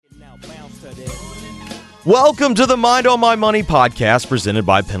Welcome to the Mind on My Money podcast presented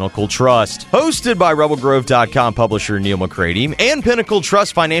by Pinnacle Trust. Hosted by RebelGrove.com publisher Neil McCready and Pinnacle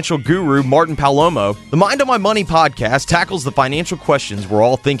Trust financial guru Martin Palomo, the Mind on My Money podcast tackles the financial questions we're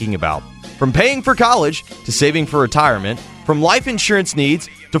all thinking about. From paying for college to saving for retirement, from life insurance needs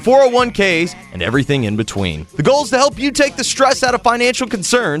to 401ks and everything in between. The goal is to help you take the stress out of financial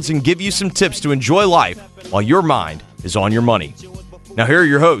concerns and give you some tips to enjoy life while your mind is on your money. Now here are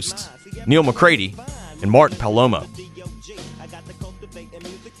your hosts, Neil McCready and Martin Palomo.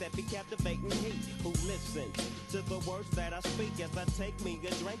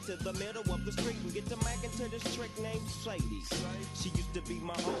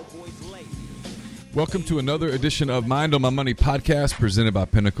 Welcome to another edition of Mind on My Money podcast presented by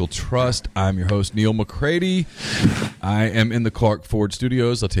Pinnacle Trust. I'm your host, Neil McCready. I am in the Clark Ford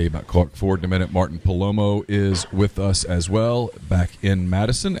studios. I'll tell you about Clark Ford in a minute. Martin Palomo is with us as well, back in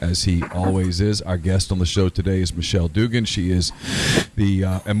Madison, as he always is. Our guest on the show today is Michelle Dugan. She is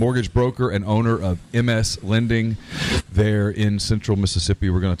a mortgage broker and owner of MS Lending there in central Mississippi.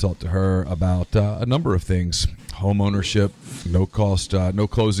 We're going to talk to her about a number of things. Home ownership, no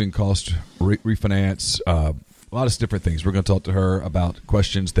closing cost, refinance, a lot of different things. We're going to talk to her about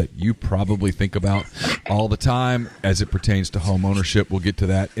questions that you probably think about all the time as it pertains to home ownership. We'll get to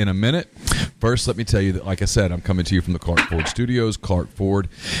that in a minute. First, let me tell you that, like I said, I'm coming to you from the Clark Ford studios. Clark Ford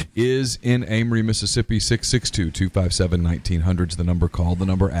is in Amory, Mississippi. 662-257-1900 is the number. Call the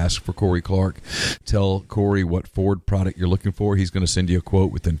number. Ask for Corey Clark. Tell Corey what Ford product you're looking for. He's going to send you a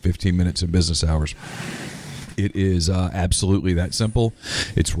quote within 15 minutes of business hours. It is absolutely that simple.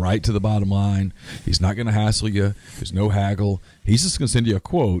 It's right to the bottom line. He's not going to hassle you. There's no haggle. He's just going to send you a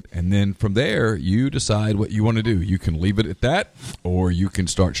quote, and then from there, you decide what you want to do. You can leave it at that, or you can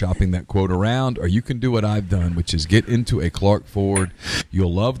start shopping that quote around, or you can do what I've done, which is get into a Clark Ford.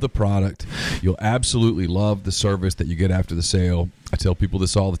 You'll love the product. You'll absolutely love the service that you get after the sale. I tell people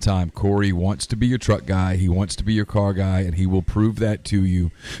this all the time. Corey wants to be your truck guy. He wants to be your car guy, and he will prove that to you.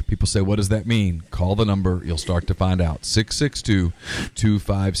 People say, what does that mean? Call the number. You'll start to find out.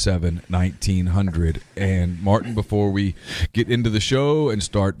 662-257-1900. And Martin, before we get into the show and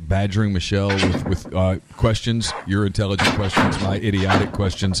start badgering Michelle with questions, your intelligent questions, my idiotic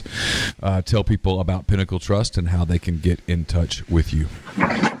questions, tell people about Pinnacle Trust and how they can get in touch with you.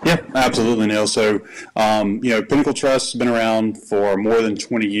 Yeah, absolutely, Neil. So, Pinnacle Trust has been around for more than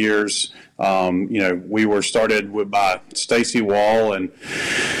 20 years. We were started by Stacy Wall and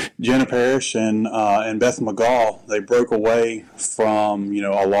Jenna Parrish and Beth McGaw. They broke away from,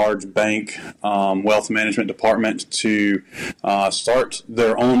 a large bank wealth management department to start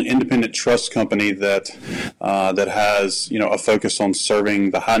their own independent trust company that has, a focus on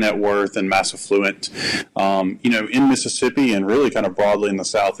serving the high net worth and mass affluent, in Mississippi and really kind of broadly in the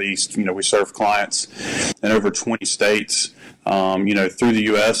Southeast. We serve clients in over 20 states, through the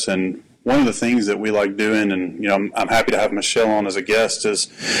U.S. And one of the things that we like doing, and I'm happy to have Michelle on as a guest, is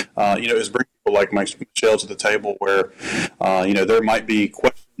bring people like Michelle to the table where there might be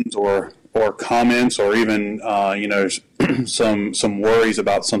questions or comments or even some worries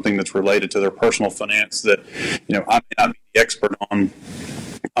about something that's related to their personal finance that I may not be the expert on.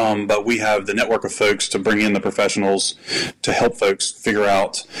 But we have the network of folks to bring in the professionals to help folks figure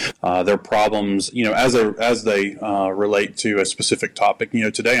out their problems, as they relate to a specific topic.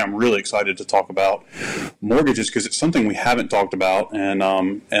 Today I'm really excited to talk about mortgages because it's something we haven't talked about, and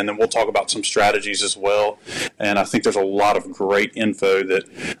then we'll talk about some strategies as well. And I think there's a lot of great info that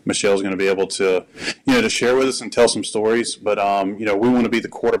Michelle's going to be able to, to share with us and tell some stories. But we want to be the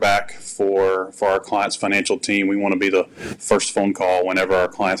quarterback for our clients' financial team. We want to be the first phone call whenever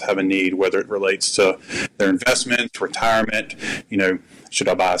our clients have a need, whether it relates to their investments, retirement, should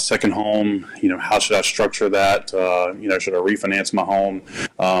I buy a second home? How should I structure that? Should I refinance my home?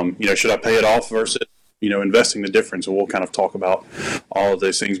 Should I pay it off versus, investing the difference? And we'll kind of talk about all of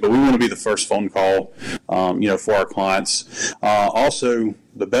those things. But we want to be the first phone call, for our clients. Also,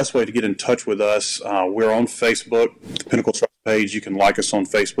 the best way to get in touch with us, we're on Facebook, the Pinnacle Trust page. You can like us on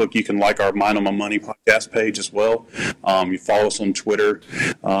Facebook. You can like our Mind on My Money podcast page as well. You follow us on Twitter.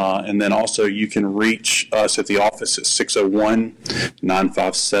 And then also you can reach us at the office at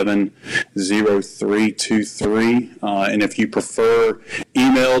 601-957-0323. And if you prefer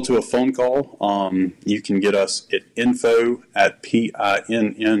email to a phone call, you can get us at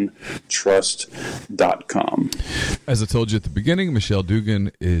info@pinntrust.com. As I told you at the beginning, Michelle Dugan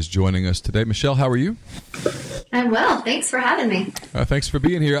is joining us today. Michelle, how are you? I'm well. Thanks for having me. Thanks for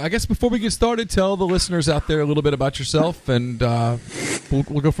being here. I guess before we get started, tell the listeners out there a little bit about yourself, and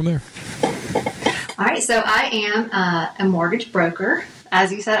we'll go from there. All right, so I am a mortgage broker.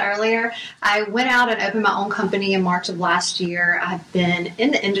 As you said earlier, I went out and opened my own company in March of last year. I've been in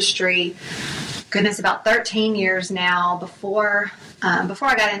the industry, goodness, about 13 years now. Before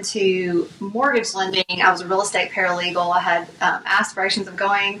I got into mortgage lending, I was a real estate paralegal. I had aspirations of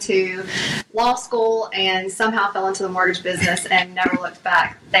going to law school and somehow fell into the mortgage business and never looked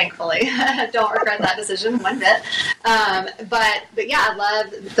back, thankfully. Don't regret that decision one bit. But yeah, I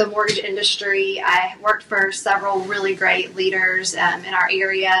love the mortgage industry. I worked for several really great leaders in our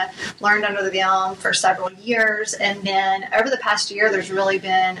area, learned under them for several years. And then over the past year, there's really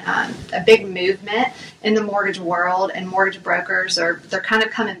been a big movement in the mortgage world, and mortgage brokers they're kind of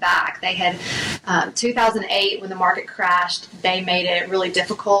coming back. They had 2008 when the market crashed, they made it really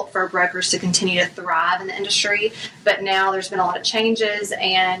difficult for brokers to continue to thrive in the industry. But now there's been a lot of changes,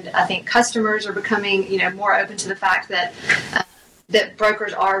 and I think customers are becoming more open to the fact that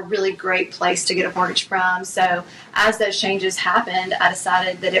brokers are a really great place to get a mortgage from. So as those changes happened, I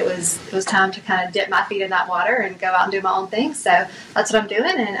decided that it was time to kind of dip my feet in that water and go out and do my own thing. So that's what I'm doing,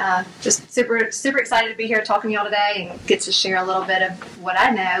 and just super excited to be here talking to y'all today and get to share a little bit of what I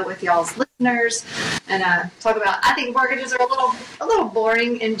know with y'all's listeners and talk about. I think mortgages are a little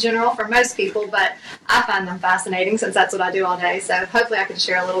boring in general for most people, but I find them fascinating since that's what I do all day. So hopefully I can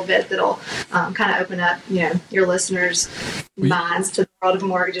share a little bit that'll kind of open up your listeners' minds to the world of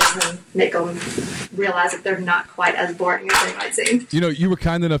mortgages and make them realize that they're not quite as boring as they might seem. You were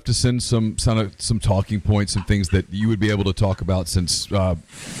kind enough to send some talking points and things that you would be able to talk about, since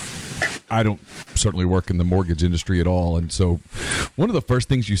I don't certainly work in the mortgage industry at all. And so one of the first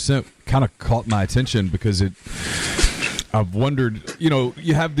things you sent kind of caught my attention, because I've wondered,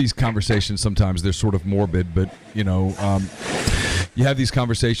 you have these conversations sometimes, they're sort of morbid, but you have these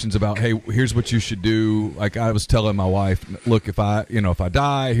conversations about, hey, here's what you should do. Like I was telling my wife, look, if I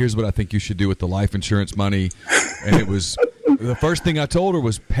die, here's what I think you should do with the life insurance money. And it was the first thing I told her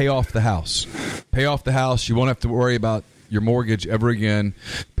was pay off the house. Pay off the house. You won't have to worry about your mortgage ever again.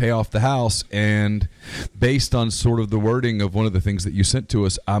 Pay off the house. And based on sort of the wording of one of the things that you sent to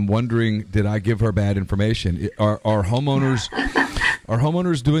us, I'm wondering, did I give her bad information? Are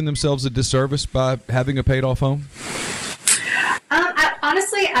homeowners doing themselves a disservice by having a paid off home?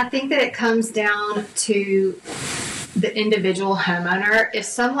 Honestly, I think that it comes down to the individual homeowner. If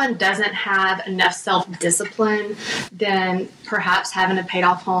someone doesn't have enough self-discipline, then perhaps having a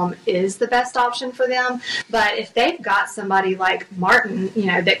paid-off home is the best option for them. But if they've got somebody like Martin,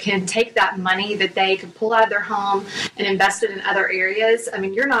 that can take that money that they could pull out of their home and invest it in other areas, I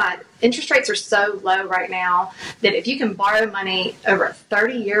mean, interest rates are so low right now that if you can borrow money over a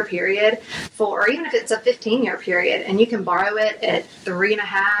 30-year period or even if it's a 15-year period, and you can borrow it at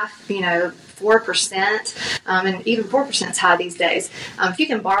 3.5%, 4%, and even 4% is high these days. If you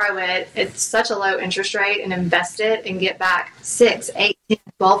can borrow it at such a low interest rate and invest it and get back 6, 8, 10,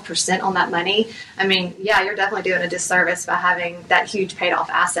 12% on that money, I mean, yeah, you're definitely doing a disservice by having that huge paid off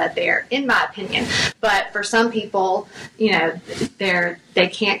asset there, in my opinion. But for some people, they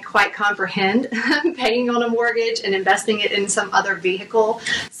can't quite comprehend paying on a mortgage and investing it in some other vehicle.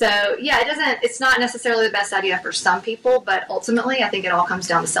 So yeah, it's not necessarily the best idea for some people, but ultimately I think it all comes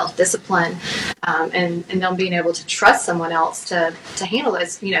down to self-discipline and them being able to trust someone else to handle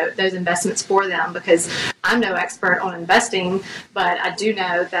those investments for them, because I'm no expert on investing, but I do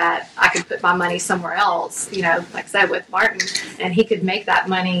know that I could put my money somewhere else, like I said, with Martin, and he could make that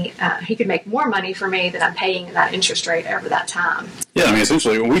money, he could make more money for me than I'm paying in that interest rate over that time. Yeah, I mean,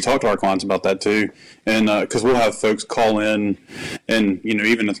 essentially, when we talk to our clients about that too, and because we'll have folks call in, and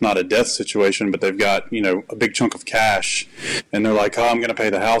even if it's not a death situation, but they've got a big chunk of cash, and they're like, "Oh, I'm going to pay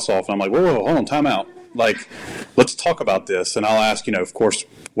the house off," and I'm like, "Whoa, hold on, time out. Like, let's talk about this." And I'll ask, of course,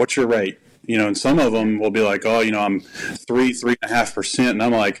 what's your rate? And some of them will be like, "Oh, I'm 3.5%," and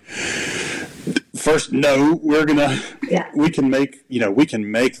I'm like, first, no, we can make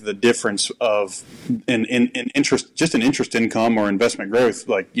the difference of in interest, just in interest income or investment growth.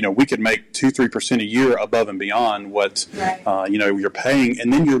 Like, we could make 2-3% a year above and beyond what, you're paying,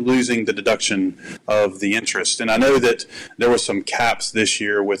 and then you're losing the deduction of the interest. And I know that there was some caps this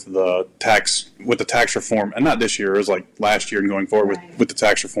year with the tax reform, and not this year, it was like last year and going forward with the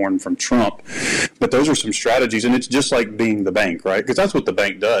tax reform from Trump. But those are some strategies, and it's just like being the bank, right? Because that's what the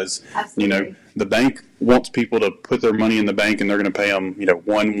bank does. Absolutely. The bank wants people to put their money in the bank, and they're going to pay them,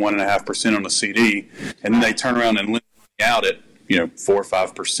 1.5% on a CD, and then they turn around and lend out at 4 or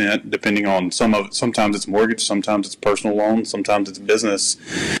 5%, depending on sometimes it's mortgage, sometimes it's personal loan, sometimes it's business,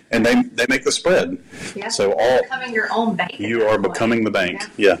 and they make the spread. Yeah. So you're becoming your own bank. You are becoming the bank.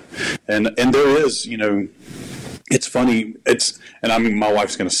 Yeah. And there is, it's funny. And I mean, my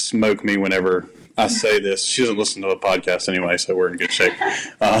wife's going to smoke me whenever I say this. She doesn't listen to a podcast anyway, so we're in good shape.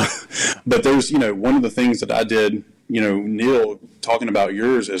 But there's, one of the things that I did, Neil, talking about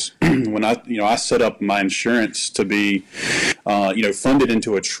yours is when I set up my insurance to be, funded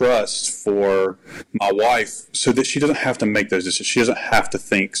into a trust for my wife so that she doesn't have to make those decisions. She doesn't have to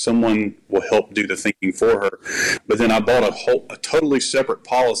think. Someone will help do the thinking for her. But then I bought a totally separate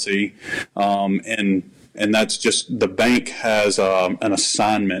policy, and that's just the bank has an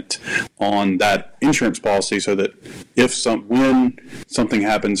assignment on that insurance policy so that when something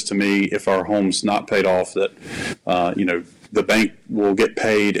happens to me, if our home's not paid off, that the bank will get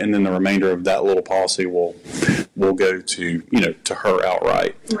paid, and then the remainder of that little policy will go to to her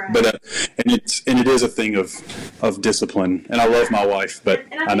outright. Right. But it is a thing of discipline, and I love my wife, but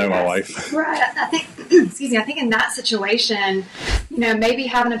I know my wife. Right. I think I think in that situation, maybe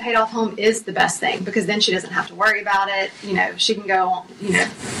having a paid off home is the best thing, because then she doesn't have to worry about it. She can go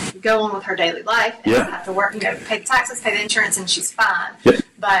on with her daily life and not have to work. Pay the taxes, pay the insurance, and she's fine. Yeah.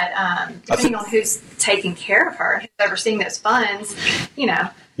 But depending on who's taking care of her, who's overseeing those funds,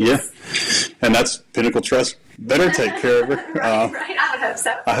 Yeah, and that's Pinnacle Trust. Better take care of her. right. I would hope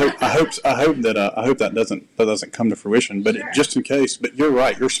so. I hope that doesn't come to fruition. But Sure. just in case. But you're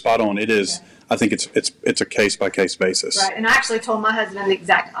right. You're spot on. It is. Yeah. I think it's a case by case basis. Right. And I actually told my husband the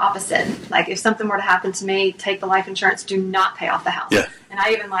exact opposite. Like, if something were to happen to me, take the life insurance. Do not pay off the house. Yeah. And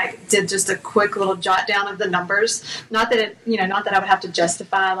I even did just a quick little jot down of the numbers. Not that I would have to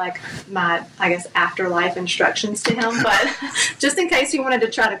justify my, afterlife instructions to him, but just in case he wanted to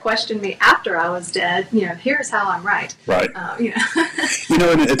try to question me after I was dead, here's how I'm right. Right.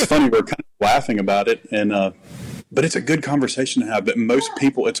 And it's funny, we're kind of laughing about it, and but it's a good conversation to have. But most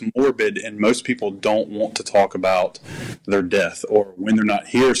people, it's morbid, and most people don't want to talk about their death or when they're not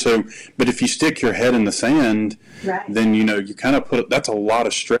here. So, but if you stick your head in the sand, right. then you kind of that's a lot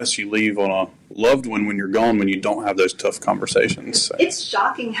of stress you leave on a loved one when you're gone, when you don't have those tough conversations. So. It's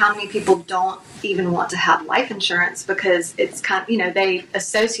shocking how many people don't even want to have life insurance, because it's kind of, they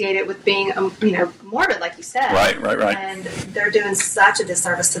associate it with being morbid, like you said. Right. And they're doing such a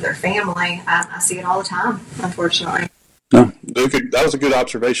disservice to their family. I see it all the time, unfortunately. No, that was a good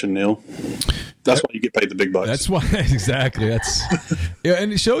observation, Neil. That's why you get paid the big bucks. That's why, exactly. That's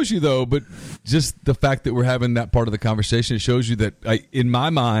and it shows you, though, but just the fact that we're having that part of the conversation, it shows you that in my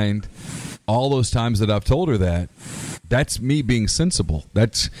mind, all those times that I've told her that's me being sensible.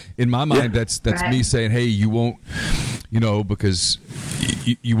 That's in my mind. Yeah. That's right. me saying, hey, you won't, because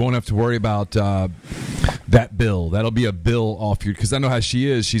you won't have to worry about that bill. That'll be a bill off your, because I know how she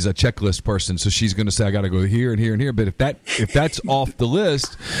is. She's a checklist person, so she's going to say, I got to go here and here and here. But if that's off the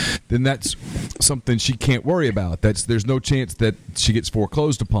list, then that's something she can't worry about. There's no chance that she gets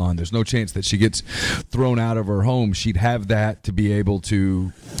foreclosed upon. There's no chance that she gets thrown out of her home. She'd have that to be able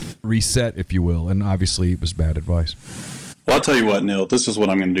to reset, if you will. And obviously, it was bad advice. Well, I'll tell you what, Neil, this is what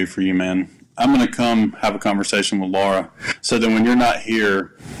I'm going to do for you, man. I'm going to come have a conversation with Laura, so that when you're not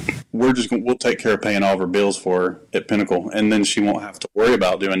here, we'll take care of paying all of her bills for her at Pinnacle, and then she won't have to worry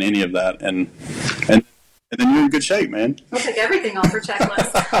about doing any of that, and then you're in good shape, man. We'll take everything off her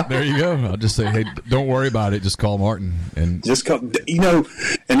checklist. There you go. I'll just say, hey, don't worry about it. Just call Martin. And just call,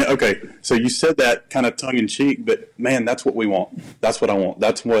 and okay, so you said that kind of tongue in cheek, but man, that's what we want. That's what I want.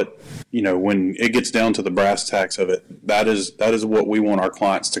 That's what, when it gets down to the brass tacks of it, that is what we want our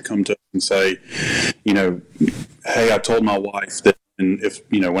clients to come to us and say, hey, I told my wife that, and if,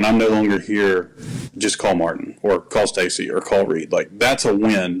 when I'm no longer here, just call Martin or call Stacy or call Reed. That's a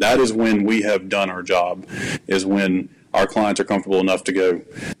win. That is when we have done our job, is when our clients are comfortable enough to go,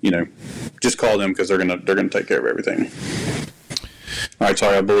 just call them, because they're going to take care of everything. All right,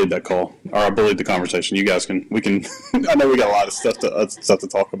 sorry, I bullied that call, or I bullied the conversation. You guys we can. I know we got a lot of stuff to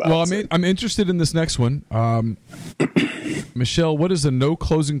talk about. Well, I'm interested in this next one. Michelle, what is a no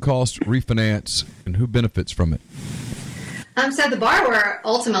closing cost refinance, and who benefits from it? So the borrower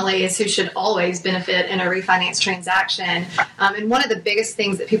ultimately is who should always benefit in a refinance transaction. And one of the biggest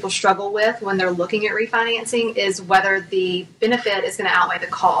things that people struggle with when they're looking at refinancing is whether the benefit is going to outweigh the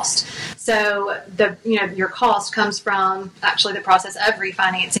cost. So your cost comes from actually the process of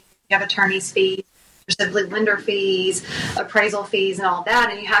refinancing. You have attorney's fees, simply lender fees, appraisal fees, and all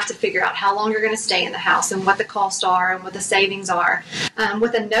that, and you have to figure out how long you're going to stay in the house and what the costs are and what the savings are.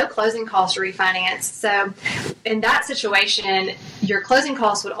 With a no closing cost refinance, so in that situation, your closing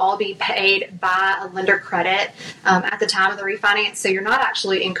costs would all be paid by a lender credit at the time of the refinance. So you're not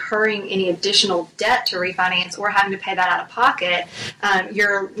actually incurring any additional debt to refinance or having to pay that out of pocket.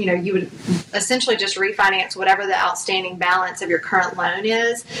 You would essentially just refinance whatever the outstanding balance of your current loan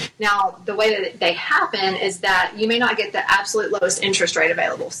is. Now, the way that they happen is that you may not get the absolute lowest interest rate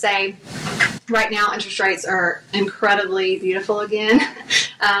available. Say, right now, interest rates are incredibly beautiful again.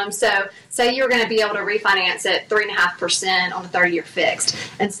 So say you're going to be able to refinance at 3.5% on a 30-year fixed.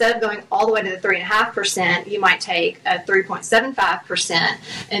 Instead of going all the way to the 3.5%, you might take a 3.75%,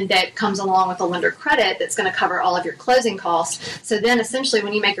 and that comes along with a lender credit that's going to cover all of your closing costs. So then essentially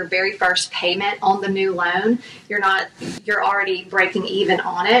when you make your very first payment on the new loan, you're already breaking even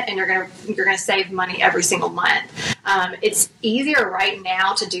on it, and you're going to save money every single month. It's easier right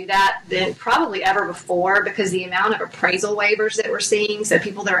now to do that than probably ever before because the amount of appraisal waivers that we're seeing, so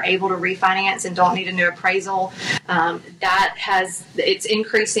people that are able to refinance and don't need a new appraisal, it's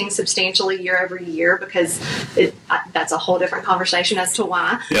increasing substantially year over year because that's a whole different conversation as to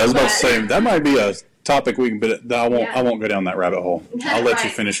why. Yeah, I was about to say that might be a topic but I won't go down that rabbit hole. I'll let right.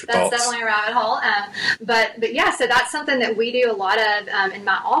 you finish your That's thoughts. Definitely a rabbit hole. But yeah, so that's something that we do a lot of in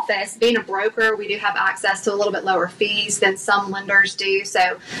my office. Being a broker, we do have access to a little bit lower fees than some lenders do.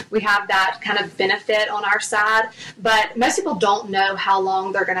 So we have that kind of benefit on our side. But most people don't know how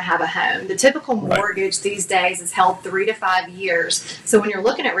long they're going to have a home. The typical mortgage these days is held 3 to 5 years. So when you're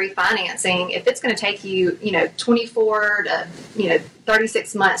looking at refinancing, if it's going to take you, 24 to,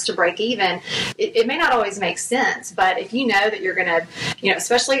 36 months to break even, it may not always make sense. But if you know that you're going to,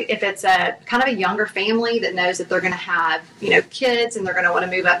 especially if it's a kind of a younger family that knows that they're going to have, kids and they're going to want to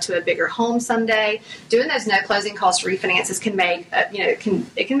move up to a bigger home someday, doing those no closing cost refinances can make, it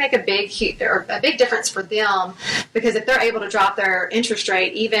can make a big difference for them, because if they're able to drop their interest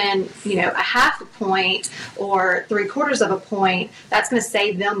rate even, a half a point or 3/4 of a point, that's going to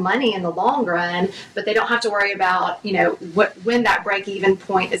save them money in the long run, but they don't have to worry about, when that break-even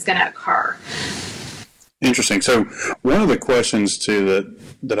point is going to occur. Interesting. So one of the questions too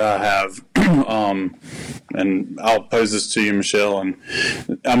that I have, and I'll pose this to you, Michelle, and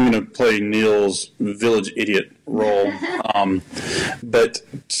I'm going to play Neil's village idiot role. But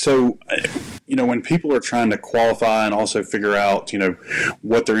so, when people are trying to qualify and also figure out,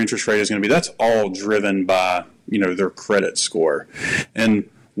 what their interest rate is going to be, that's all driven by, their credit score. And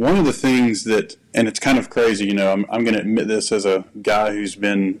one of the things that, and it's kind of crazy, I'm going to admit this as a guy who's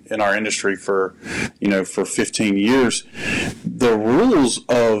been in our industry for 15 years, the rules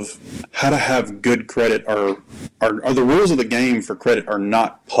of how to have good credit are the rules of the game for credit are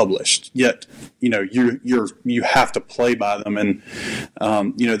not published yet. You have to play by them. And,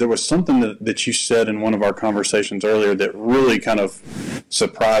 there was something that you said in one of our conversations earlier that really kind of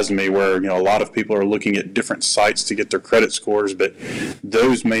surprised me, where, a lot of people are looking at different sites to get their credit scores, but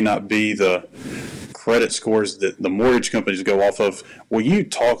those may not be the credit scores that the mortgage companies go off of. Will you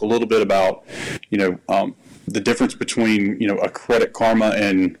talk a little bit about, the difference between, a Credit Karma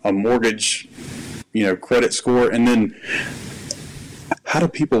and a mortgage, credit score? And then how do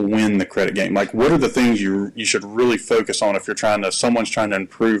people win the credit game? Like, what are the things you should really focus on if someone's trying to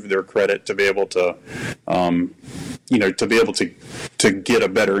improve their credit to be able to, to get a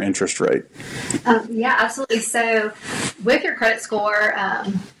better interest rate? Yeah, absolutely. So with your credit score,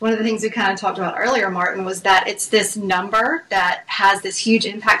 one of the things we kind of talked about earlier, Martin, was that it's this number that has this huge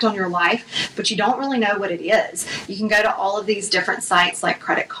impact on your life, but you don't really know what it is. You can go to all of these different sites like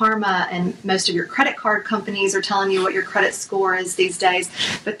Credit Karma, and most of your credit card companies are telling you what your credit score is these days,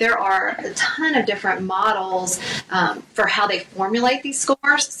 but there are a ton of different models for how they formulate these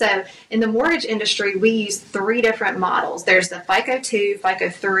scores. So in the mortgage industry, we use 3 different models. There's the FICO 2, FICO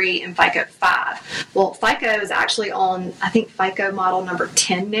 3, and FICO 5. Well, FICO is actually on, I think, FICO model number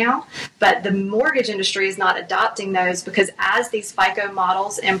 10 now, but the mortgage industry is not adopting those because as these FICO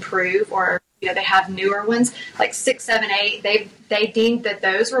models improve, or they have newer ones like 6, 7, 8. They deemed that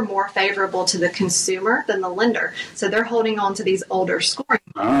those were more favorable to the consumer than the lender. So they're holding on to these older scoring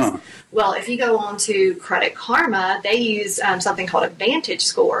models. Well, if you go on to Credit Karma, they use something called a Vantage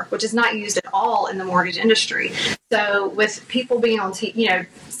score, which is not used at all in the mortgage industry. So with people being on,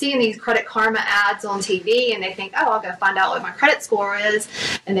 seeing these Credit Karma ads on TV, and they think, oh, I'll go find out what my credit score is,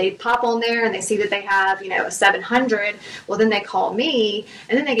 and they pop on there and they see that they have, a 700. Well, then they call me,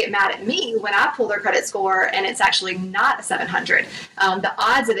 and then they get mad at me when I pull their credit score and it's actually not a 700. The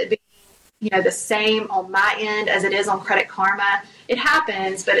odds of it being the same on my end as it is on Credit Karma. It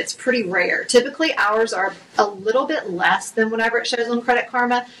happens, but it's pretty rare. Typically, ours are a little bit less than whatever it shows on Credit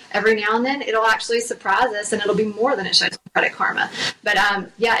Karma. Every now and then, it'll actually surprise us, and it'll be more than it shows on Credit Karma. But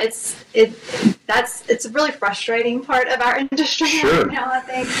it's a really frustrating part of our industry right now, I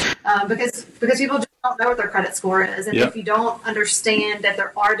think, because people just don't know what their credit score is, and if you don't understand that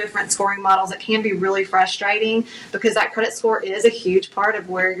there are different scoring models, it can be really frustrating because that credit score is a huge part of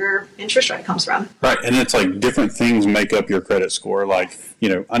where your interest rate comes from. Right, and it's like different things make up your credit score. Like,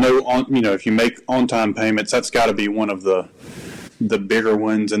 I know if you make on-time payments, that's got to be one of the bigger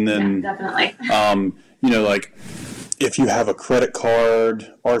ones, and then definitely. Like if you have a credit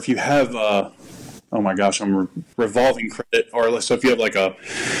card, or if you have revolving credit, or so if you have like a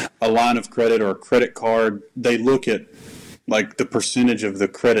line of credit or a credit card, they look at like the percentage of the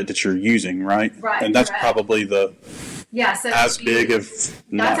credit that you're using, right? Right, and that's probably big, if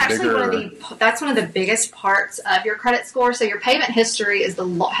not bigger. That's one of the biggest parts of your credit score. So your payment history has the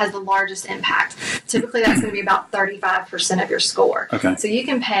largest impact. Typically, that's going to be about 35% of your score. Okay. So you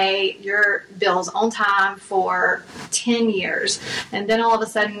can pay your bills on time for 10 years, and then all of a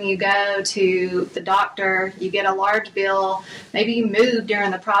sudden you go to the doctor, you get a large bill. Maybe you moved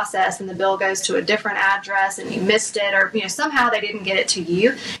during the process, and the bill goes to a different address, and you missed it, or somehow they didn't get it to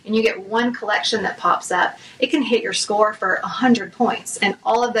you, and you get one collection that pops up. It can hit your score for 100 points, and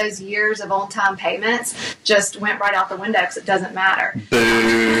all of those years of on-time payments just went right out the window because it doesn't matter.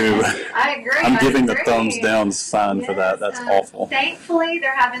 Boo! I agree. I'm giving the thumbs down sign for that. That's awful. Thankfully,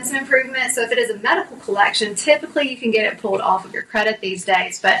 there have been some improvements. So if it is a medical collection, typically you can get it pulled off of your credit these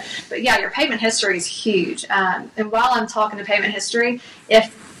days. But yeah, your payment history is huge. And while I'm talking to payment history,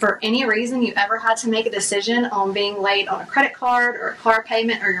 if for any reason you ever had to make a decision on being late on a credit card or a car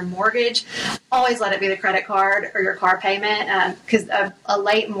payment or your mortgage, always let it be the credit card or your car payment, because a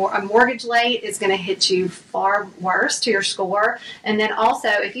mortgage late is going to hit you far worse to your score. And then also,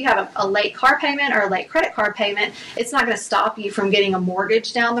 if you have a late car payment or a late credit card payment, it's not going to stop you from getting a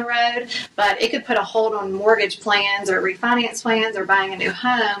mortgage down the road, but it could put a hold on mortgage plans or refinance plans or buying a new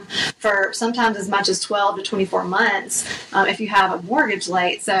home for sometimes as much as 12 to 24 months if you have a mortgage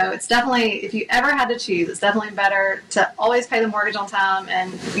late. So it's definitely, if you ever had to choose, it's definitely better to always pay the mortgage on time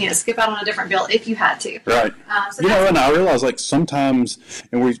and skip out on a different bill if you had to. Right. And I realize like sometimes,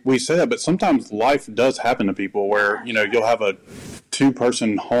 and we say that, but sometimes life does happen to people where you'll have a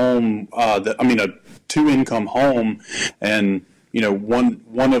two-person home, a two-income home, and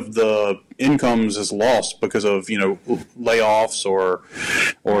one of the incomes is lost because of layoffs or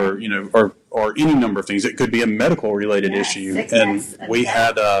any number of things. It could be a medical related issue, sickness, and we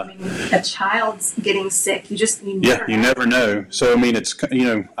had a child's getting sick. You never know. So it's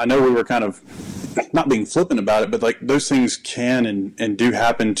I know we were kind of not being flippant about it, but like those things can and do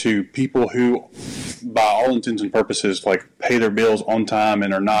happen to people who, by all intents and purposes, like pay their bills on time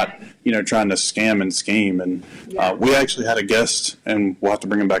and are not trying to scam and scheme. And we actually had a guest, and we'll have to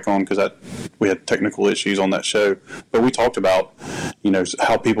bring him back on because we had technical issues on that show. But we talked about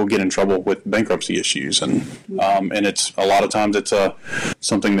how people get in trouble with bankruptcy issues, and it's a lot of times it's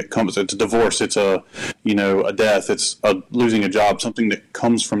something that comes. It's a divorce. It's a death. It's losing a job. Something that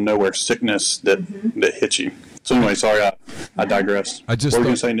comes from nowhere, sickness that hits you. So anyway, sorry, I digressed. What were you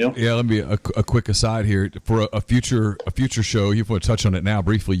going to say, Neil? Yeah, let me a quick aside here for a future show. If you want to touch on it now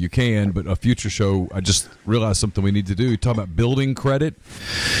briefly, you can. But a future show, I just realized something we need to do. Talk about building credit.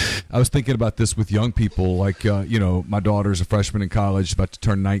 I was thinking about this with young people, like my daughter's a freshman in college, about to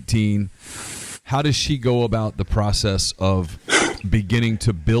turn 19. How does she go about the process of beginning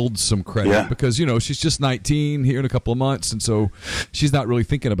to build some credit? Yeah. Because, she's just 19 here in a couple of months, and so she's not really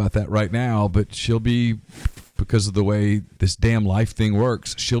thinking about that right now, but she'll be, because of the way this damn life thing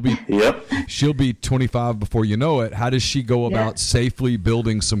works, she'll be 25 before you know it. How does she go about safely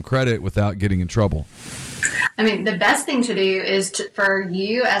building some credit without getting in trouble? I mean, the best thing to do is for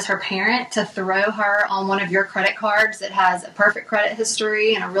you as her parent to throw her on one of your credit cards that has a perfect credit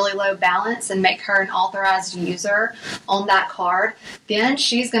history and a really low balance and make her an authorized user on that card. Then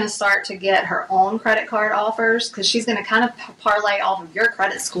she's going to start to get her own credit card offers because she's going to kind of parlay off of your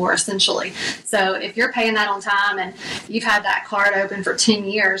credit score essentially. So if you're paying that on time and you've had that card open for 10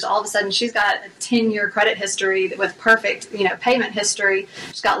 years, all of a sudden she's got a 10-year credit history with perfect, payment history.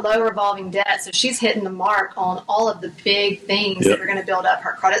 She's got low revolving debt. So she's hitting the mark on all of the big things that are going to build up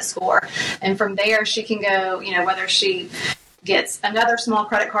her credit score. And from there, she can go, whether she gets another small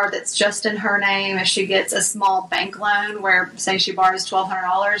credit card that's just in her name, if she gets a small bank loan where, say, she borrows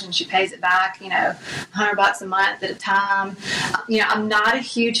 $1,200 and she pays it back, $100 a month at a time. I'm not a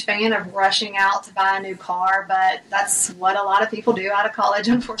huge fan of rushing out to buy a new car, but that's what a lot of people do out of college,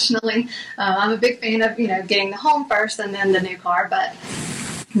 unfortunately. I'm a big fan of, getting the home first and then the new car, but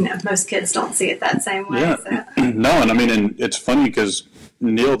most kids don't see it that same way. Yeah. So. No, and it's funny because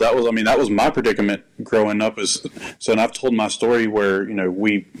Neil, that was my predicament growing up. And I've told my story where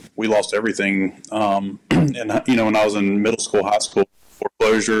we lost everything, and when I was in middle school, high school,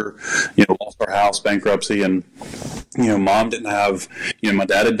 foreclosure, lost our house, bankruptcy, and mom didn't have, my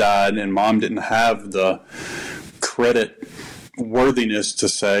dad had died, and mom didn't have the credit worthiness to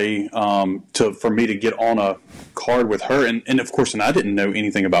say for me to get on a card with her, and of course, I didn't know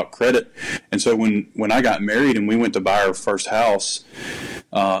anything about credit, and so when I got married and we went to buy our first house,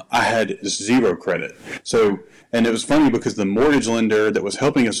 I had 0 credit. So, and it was funny because the mortgage lender that was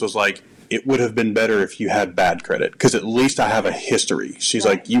helping us was like, it would have been better if you had bad credit, because at least I have a history. She's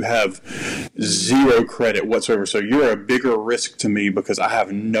like, you have 0 credit whatsoever, so you're a bigger risk to me because I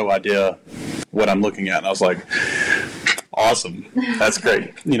have no idea what I'm looking at. And I was like, awesome, that's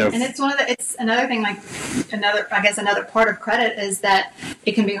great. And it's another thing, another part of credit is that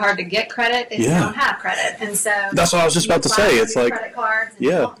it can be hard to get credit if you don't have credit, and so that's what I was just about to say. It's like credit cards, and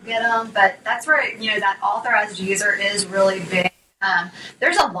you don't get them, but that's where that authorized user is really big.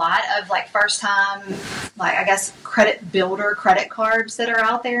 There's a lot of first time, credit builder credit cards that are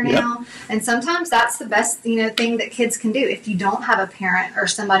out there now. Yep. And sometimes that's the best, thing that kids can do. If you don't have a parent or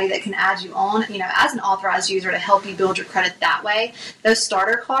somebody that can add you on, as an authorized user to help you build your credit that way, those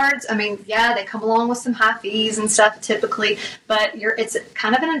starter cards, they come along with some high fees and stuff typically, but it's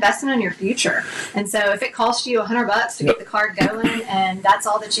kind of an investment in your future. And so if it costs you $100 to get the card going and that's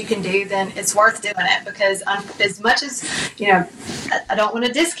all that you can do, then it's worth doing it, because as much as, I don't want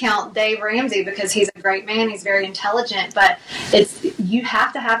to discount Dave Ramsey because he's a great man. He's very intelligent, but you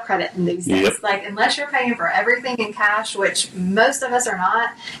have to have credit in these days. Yep. Unless you're paying for everything in cash, which most of us are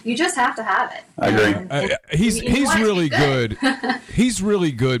not, you just have to have it. I agree. He's really good. He's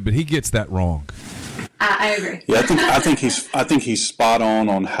really good, but he gets that wrong. I agree. Yeah, I think he's spot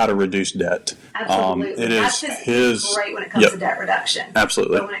on how to reduce debt. Absolutely. That's his great when it comes to debt reduction.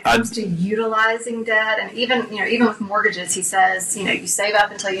 Absolutely. But when it comes to utilizing debt, and even with mortgages, he says, you save up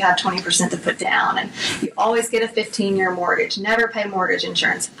until you have 20% to put down, and you always get a 15-year mortgage. Never pay mortgage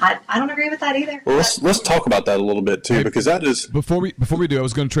insurance. I don't agree with that either. Well, let's talk about that a little bit too, because that is before we do. I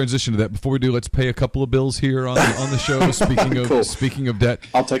was going to transition to that. Before we do, let's pay a couple of bills here on the show. Speaking of debt,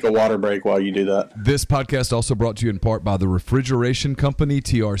 I'll take a water break while you do that. This podcast also brought to you in part by the Refrigeration Company,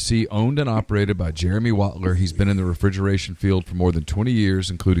 TRC, owned and operated by Jeremy Wattler. He's been in the refrigeration field for more than 20 years,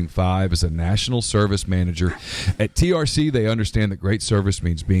 including 5 as a national service manager. At TRC, they understand that great service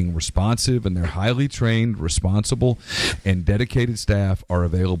means being responsive, and their highly trained, responsible, and dedicated staff are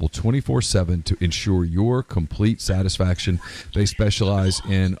available 24/7 to ensure your complete satisfaction. They specialize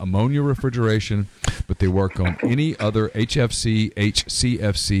in ammonia refrigeration, but they work on any other HFC,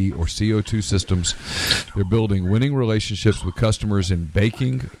 HCFC, or CO2 systems. They're building winning relationships with customers in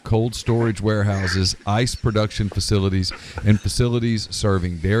baking, cold storage warehouses, ice production facilities, and facilities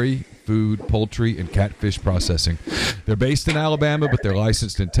serving dairy, food, poultry, and catfish processing. They're based in Alabama, but they're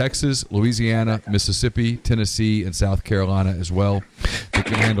licensed in Texas, Louisiana, Mississippi, Tennessee, and South Carolina as well. They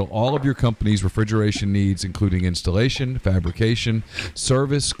can handle all of your company's refrigeration needs, including installation, fabrication,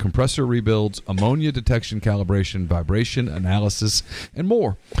 service, compressor rebuilds, ammonia detection, calibration, vibration analysis, and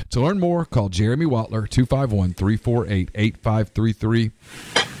more. To learn more, call Jeremy Wattler, 251-348-8533.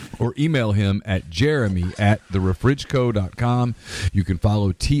 or email him at jeremy@therefridgeco.com. You can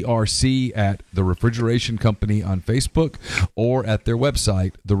follow TRC at The Refrigeration Company on Facebook or at their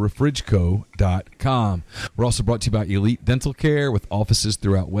website, therefridgeco.com. We're also brought to you by Elite Dental Care with offices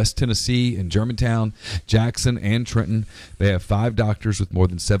throughout West Tennessee and Germantown, Jackson, and Trenton. They have 5 doctors with more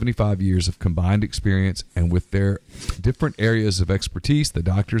than 75 years of combined experience, and with their different areas of expertise, the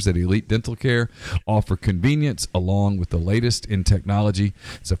doctors at Elite Dental Care offer convenience along with the latest in technology.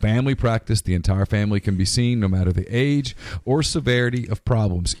 It's a family practice. The entire family can be seen no matter the age or severity of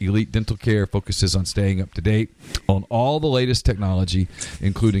problems. Elite Dental Care focuses on staying up to date on all the latest technology,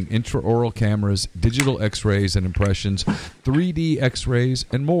 including intraoral cameras, digital x-rays and impressions, 3D x-rays,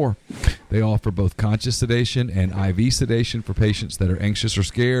 and more. They offer both conscious sedation and IV sedation for patients that are anxious or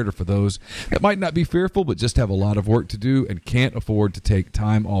scared, or for those that might not be fearful but just have a lot of work to do and can't afford to take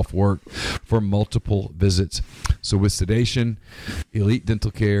time off work for multiple visits. So with sedation, Elite Dental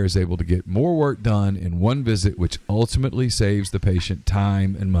Care is able to get more work done in one visit, which ultimately saves the patient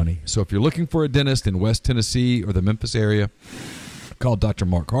time and money. So if you're looking for a dentist in West Tennessee or the Memphis area, call Dr.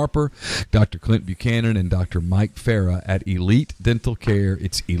 Mark Harper, Dr. Clint Buchanan, and Dr. Mike Farah at Elite Dental Care.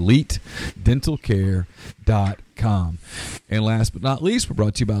 It's EliteDentalCare.com. And last but not least, we're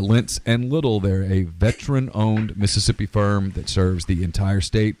brought to you by Lentz & Little. They're a veteran-owned Mississippi firm that serves the entire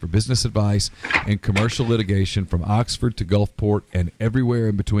state for business advice and commercial litigation from Oxford to Gulfport and everywhere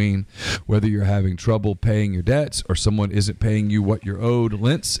in between. Whether you're having trouble paying your debts or someone isn't paying you what you're owed,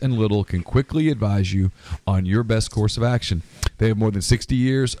 Lentz & Little can quickly advise you on your best course of action. They have more than 60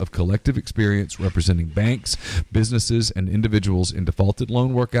 years of collective experience representing banks, businesses, and individuals in defaulted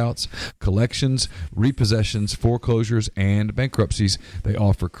loan workouts, collections, repossessions, foreclosures, and bankruptcies. They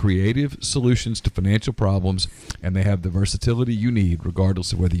offer creative solutions to financial problems, and they have the versatility you need,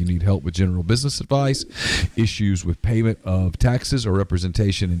 regardless of whether you need help with general business advice, issues with payment of taxes, or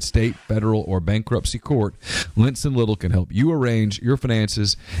representation in state, federal, or bankruptcy court. Lentz & Little can help you arrange your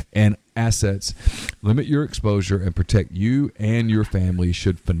finances and assets, limit your exposure, and protect you and your family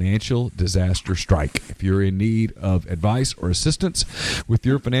should financial disaster strike. If you're in need of advice or assistance with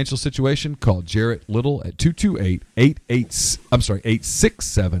your financial situation, call Jarrett Little at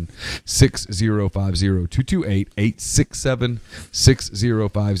 228-867-6050,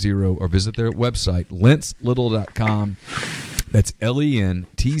 228-867-6050, or visit their website, lentzlittle.com. That's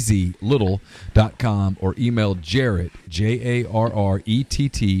LENTZ little.com, or email Jarrett,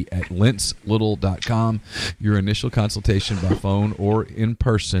 JARRETT, at lentzlittle.com. Your initial consultation by phone or in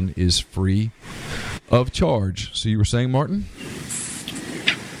person is free of charge. So you were saying, Martin?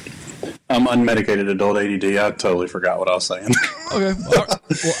 I'm unmedicated adult ADD. I totally forgot what I was saying. Okay. Well,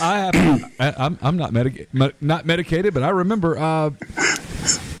 I'm not medicated, but I remember.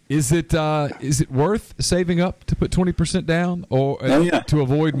 Is it worth saving up to put 20% down, or to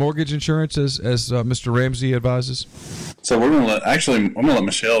avoid mortgage insurance, as Mr. Ramsey advises? So I'm gonna let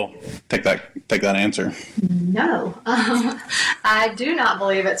Michelle take that answer. No, I do not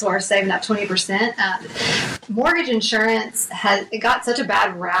believe it's worth saving that 20%. Mortgage insurance got such a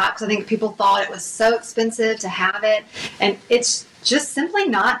bad rap because I think people thought it was so expensive to have it, and it's just simply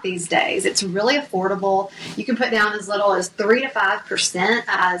not these days. It's really affordable. You can put down as little as 3 to 5%,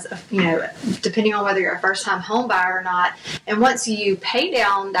 as depending on whether you're a first-time home buyer or not. And once you pay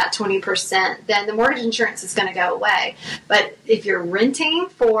down that 20%, then the mortgage insurance is going to go away. But if you're renting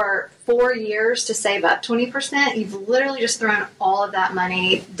for 4 years to save up 20%, you've literally just thrown all of that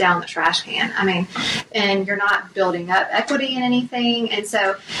money down the trash can. I mean, and you're not building up equity in anything. And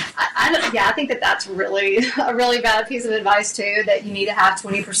so, I think that's really a really bad piece of advice too. That you need to have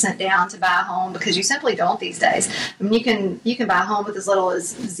 20% down to buy a home, because you simply don't these days. I mean, you can buy a home with as little as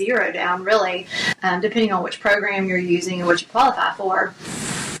 0 down, really, depending on which program you're using and what you qualify for.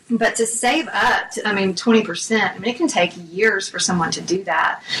 But to save up, 20%, it can take years for someone to do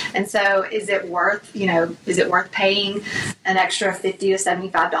that. And so is it worth paying an extra $50 to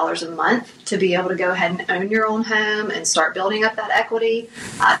 $75 a month to be able to go ahead and own your own home and start building up that equity?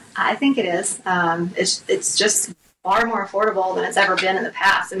 I think it is. It's just far more affordable than it's ever been in the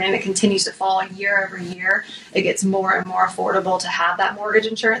past. It continues to fall year over year. It gets more and more affordable to have that mortgage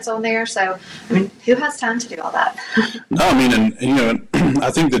insurance on there. So, who has time to do all that? No, and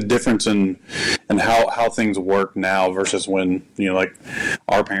I think the difference in how things work now versus when, like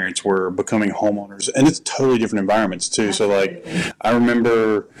our parents were becoming homeowners, and it's totally different environments too. Absolutely. So I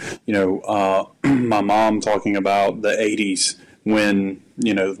remember, my mom talking about the 80s when, the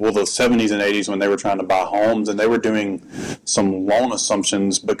 70s and 80s when they were trying to buy homes, and they were doing some loan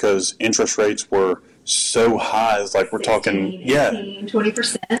assumptions because interest rates were so high. It's like we're 16, talking 18,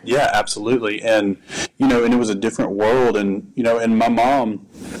 20%. Yeah, absolutely. And, and it was a different world. And, and my mom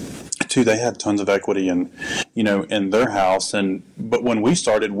too, they had tons of equity in their house. But when we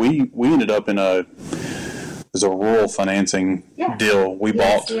started, we ended up in a rural financing deal we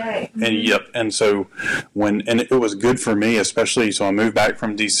bought. Mm-hmm. And so it was good for me, especially. So I moved back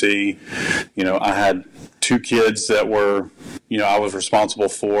from DC. I had 2 kids that were, I was responsible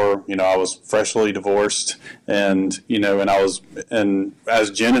for. I was freshly divorced, and and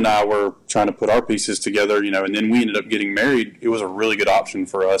as Jen and I were trying to put our pieces together, and then we ended up getting married. It was a really good option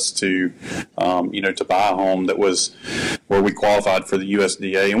for us to, to buy a home that was where we qualified for the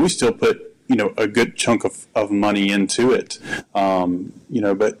USDA, and we still put a good chunk of money into it.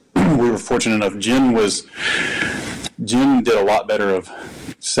 But we were fortunate enough. Jen did a lot better of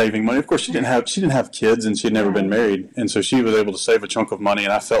saving money. Of course, she didn't have kids, and she had never been married, and so she was able to save a chunk of money.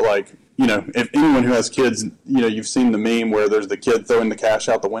 And I felt like if anyone who has kids, you've seen the meme where there's the kid throwing the cash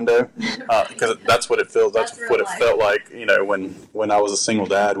out the window, because that's what it feels. That's what it felt like, when I was a single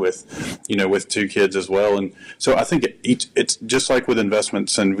dad with two kids as well. And so I think it's just like with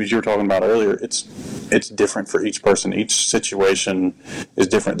investments, and as you were talking about earlier, it's different for each person. Each situation is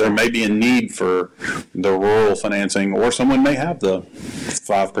different. There may be a need for the rural financing, or someone may have the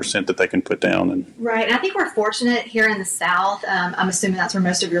 5% that they can put down. Right, and I think we're fortunate here in the South. I'm assuming that's where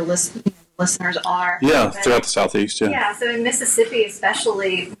most of your listeners are. Yeah, throughout the Southeast, Yeah, so in Mississippi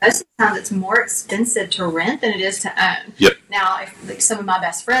especially, most of the time it's more expensive to rent than it is to own. Yep. Now, if some of my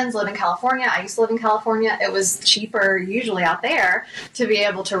best friends live in California, I used to live in California, it was cheaper usually out there to be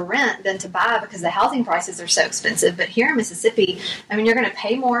able to rent than to buy because the housing prices are so expensive. But here in Mississippi, you're going to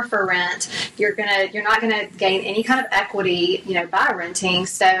pay more for rent. You're not going to gain any kind of equity, by renting.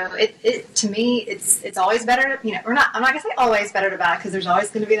 So it to me, it's always better. I'm not going to say always better to buy because there's always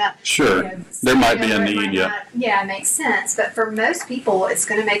going to be that. Sure. There might be a need, Yeah, it makes sense. But for most people, it's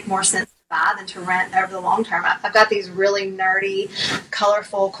going to make more sense to buy than to rent over the long term. I've got these really nerdy,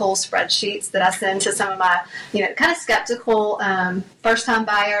 colorful, cool spreadsheets that I send to some of my, kind of skeptical first-time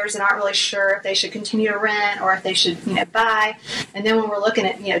buyers and aren't really sure if they should continue to rent or if they should, buy. And then when we're looking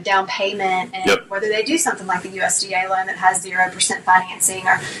at, down payment and whether they do something like the USDA loan that has 0% financing,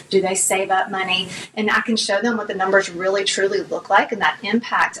 or do they save up money, and I can show them what the numbers really truly look like and that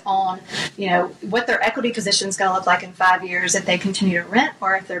impact on, what their equity position is going to look like in 5 years if they continue to rent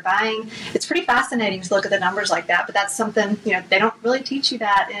or if they're buying. It's pretty fascinating to look at the numbers like that, but that's something, they don't really teach you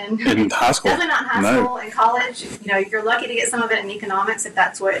that in high school. Definitely not in high school. In college, you're lucky to get some of it in economics if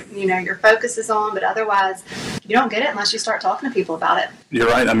that's what, your focus is on, but otherwise you don't get it unless you start talking to people about it. You're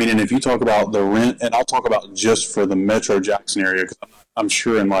right. And if you talk about the rent, and I'll talk about just for the Metro Jackson area, because I'm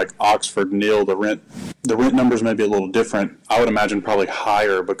sure in like Oxford, Neal, the rent numbers may be a little different. I would imagine probably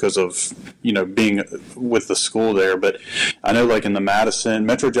higher because of, being with the school there. But I know like in the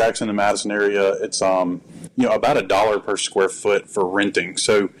Metro Jackson and Madison area, it's, about $1 per square foot for renting.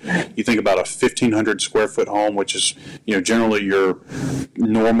 So you think about a 1,500 square foot home, which is, generally your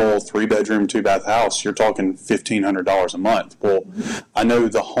normal 3-bedroom, 2-bath house, you're talking $1,500 a month. Well, I know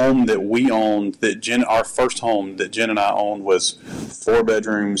the home that we owned, our first home that Jen and I owned was 4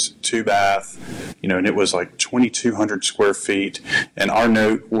 bedrooms, 2-bath, and it was like 2,200 square feet, and our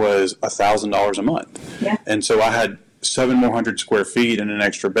note was $1,000 a month. Yeah. And so I had 700 square feet in an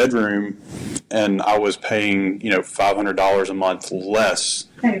extra bedroom, and I was paying, $500 a month less.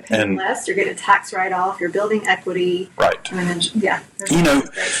 You're paying less. You're getting a tax write-off. You're building equity. Right. There's great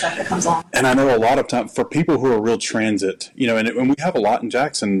stuff that comes along. And I know a lot of time for people who are real transit, and we have a lot in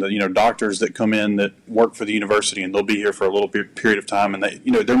Jackson, doctors that come in that work for the university, and they'll be here for a little period of time, and they,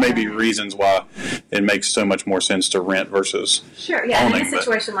 there may be reasons why it makes so much more sense to rent versus sure. Yeah. owning, in a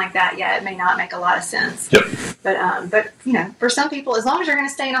situation like that, it may not make a lot of sense. Yep. But for some people, as long as you're going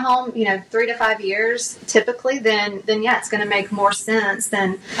to stay in a home, 3 to 5 years typically, then it's going to make more sense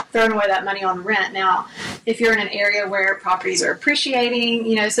than throwing away that money on rent. Now, if you're in an area where properties are appreciating,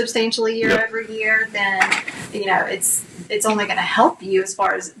 substantially year over year, then, it's only going to help you as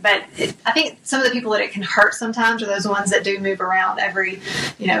far as, but I think some of the people that it can hurt sometimes are those ones that do move around every,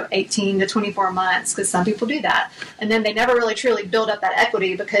 18 to 24 months, because some people do that. And then they never really truly build up that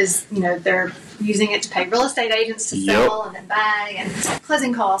equity because, they're using it to pay real estate agents to sell and then buy and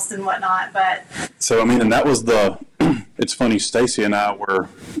closing costs and whatnot. But so, and that was it's funny, Stacy and I were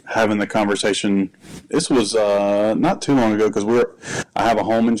having the conversation. This was not too long ago because I have a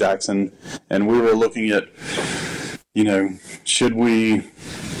home in Jackson, and we were looking at, should we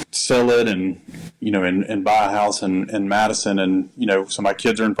sell it and buy a house in Madison, and so my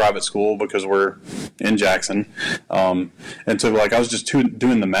kids are in private school because we're in Jackson, and so I was just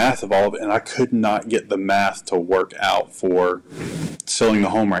doing the math of all of it, and I could not get the math to work out for selling the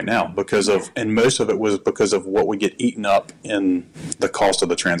home right now and most of it was because of what would get eaten up in the cost of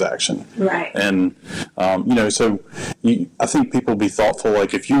the transaction. Right. And so I think people be thoughtful.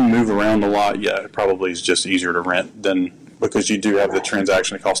 Like if you move around a lot, it probably is just easier to rent than. Because you do have the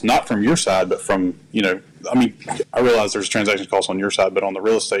transaction costs, not from your side, but from, I realize there's transaction costs on your side, but on the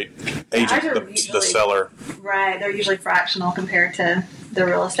real estate agent, the seller. Right. They're usually fractional compared to the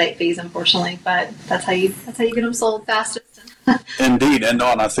real estate fees, unfortunately, but that's how you get them sold fastest. Indeed. And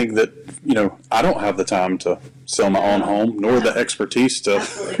I think that, I don't have the time to sell my own home, nor the expertise to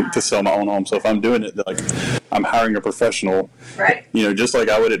sell my own home. So if I'm doing it, I'm hiring a professional. Right. Just like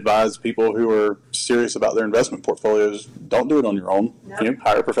I would advise people who are serious about their investment portfolios, don't do it on your own. Nope.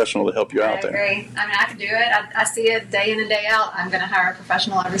 Hire a professional to help you out there. I agree. I can do it. I see it day in and day out. I'm going to hire a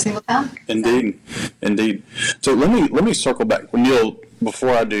professional every single time. Indeed. So let me circle back. Neal, before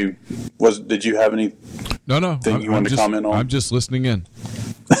I do, did you have any? No. You wanted to comment on? I'm just listening in.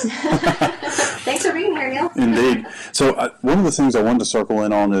 Thanks for being here, Neil. Indeed. So one of the things I wanted to circle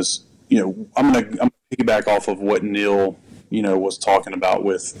in on is, I'm gonna piggyback off of what Neil, was talking about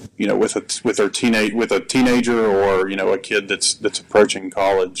with a teenager or a kid that's approaching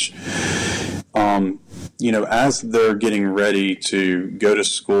college. As they're getting ready to go to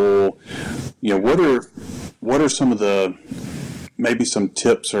school, what are some of the maybe some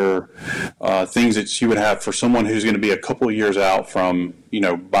tips or things that you would have for someone who's going to be a couple of years out from,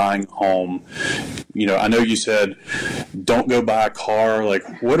 buying a home? I know you said don't go buy a car.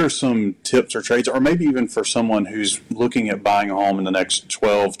 Like, what are some tips or trades, or maybe even for someone who's looking at buying a home in the next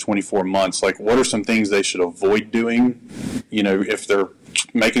 12, 24 months, like what are some things they should avoid doing, if they're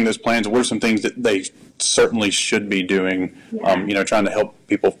making those plans? What are some things that they certainly should be doing, trying to help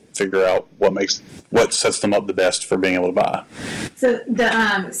people figure out what sets them up the best for being able to buy? So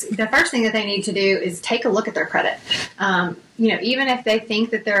the first thing that they need to do is take a look at their credit. Even if they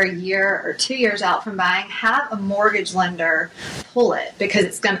think that they're a year or 2 years out from buying, have a mortgage lender pull it, because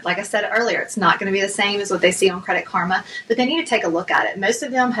it's going to, like I said earlier, it's not going to be the same as what they see on Credit Karma, but they need to take a look at it. Most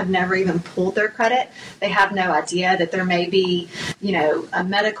of them have never even pulled their credit. They have no idea that there may be, a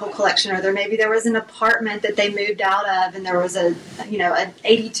medical collection, or there was an apartment that they moved out of and there was an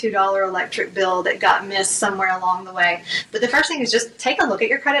 $82 electric bill that got missed somewhere along the way. But the first thing is just take a look at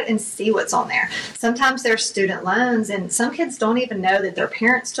your credit and see what's on there. Sometimes there's student loans, and some kids don't even know that their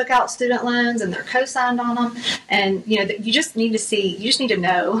parents took out student loans and they're co-signed on them. And, you just need to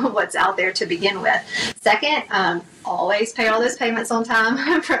know what's out there to begin with. Second, always pay all those payments on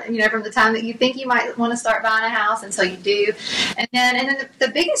time, from the time that you think you might want to start buying a house until you do. And then the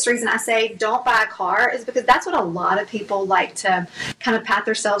biggest reason I say don't buy a car is because that's what a lot of people like to kind of pat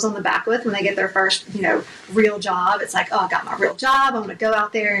themselves on the back with when they get their first, real job. It's like, oh, I got my real job. I'm going to go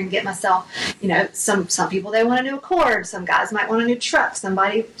out there and get myself, some people, they want a new Accord. Some guys might want a new truck.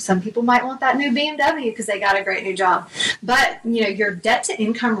 Some people might want that new BMW because they got a great new job. But, your debt to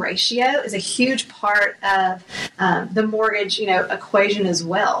income ratio is a huge part of the mortgage, equation as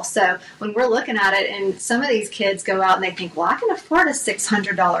well. So when we're looking at it, and some of these kids go out and they think, well, I can afford a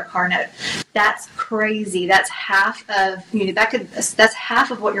 $600 car note. That's crazy. That's half of, that's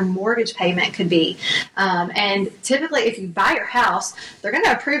half of what your mortgage payment could be. And typically if you buy your house, they're going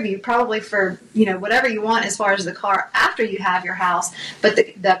to approve you probably for, whatever you want as far as the car after you have your house. But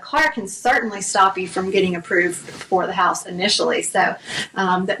the car can certainly stop you from getting approved for the house initially. So,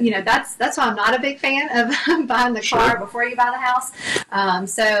 that's why I'm not a big fan of buying the car before you buy the house.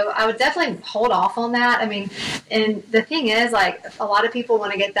 So I would definitely hold off on that. I mean, and the thing is, like, a lot of people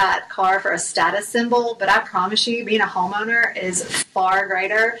want to get that car for a status symbol, but I promise you, being a homeowner is far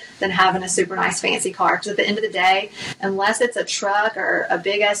greater than having a super nice fancy car. Because at the end of the day, unless it's a truck or a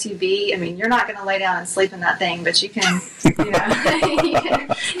big SUV, I mean, you're not going to lay down and sleep in that thing, but you can,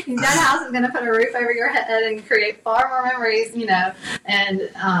 that house is going to put a roof over your head and create far more memories,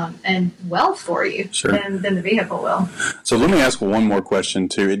 and wealth for you than the vehicle will. So let me ask one more question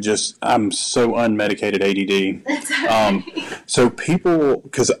too. I'm so unmedicated ADD. So people,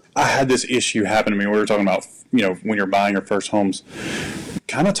 because I had this issue happen to me. We were talking about, when you're buying your first homes,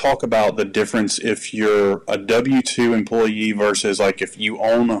 kind of talk about the difference if you're a W-2 employee versus like if you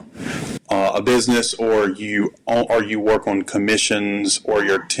own a business or you work on commissions or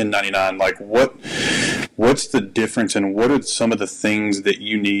you're 1099. Like what's the difference, and what are some of the things that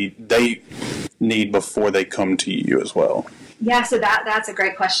they need before they come to you as well? Yeah, so that's a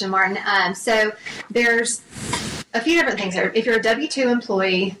great question, Martin. So there's a few different things there. If you're a W-2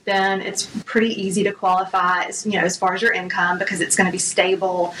 employee, then it's pretty easy to qualify as far as your income, because it's going to be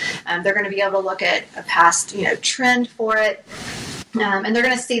stable. They're going to be able to look at a past trend for it. And they're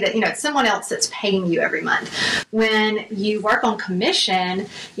going to see that, it's someone else that's paying you every month. When you work on commission,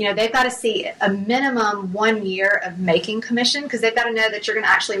 they've got to see a minimum 1 year of making commission, because they've got to know that you're going to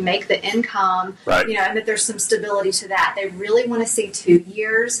actually make the income, right. And that there's some stability to that. They really want to see 2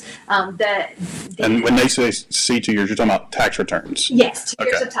 years. And when they say see 2 years, you're talking about tax returns? Yes, 2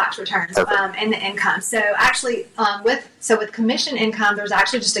 years of tax returns and the income. So actually, with commission income, there's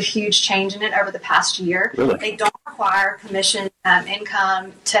actually just a huge change in it over the past year. Really? They don't require commission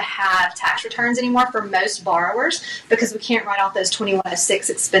income to have tax returns anymore for most borrowers, because we can't write off those 2106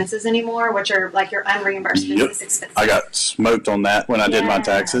 expenses anymore, which are like your unreimbursed business expenses. I got smoked on that when I did my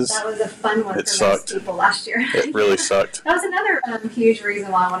taxes. That was a fun one for most people last year. It really sucked. That was another huge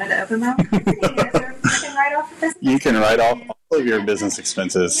reason why I wanted to open my own company. You can write off the business. You can write off of your business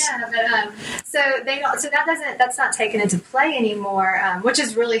expenses. Yeah, but that's not taken into play anymore, which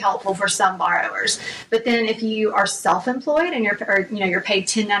is really helpful for some borrowers. But then if you are self-employed and you're paid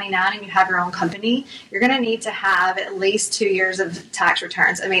 $10.99 and you have your own company, you're going to need to have at least 2 years of tax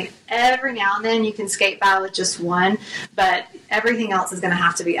returns. I mean, every now and then you can skate by with just one, but everything else is going to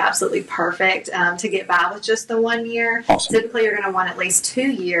have to be absolutely perfect to get by with just the 1 year. Awesome. Typically, you're going to want at least 2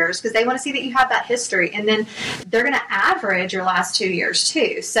 years because they want to see that you have that history. And then they're going to average your last 2 years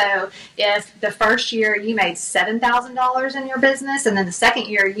too. So if the first year you made $7,000 in your business and then the second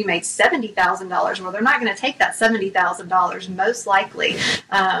year you made $70,000, well, they're not going to take that $70,000 most likely.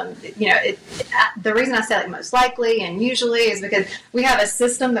 The reason I say like most likely and usually is because we have a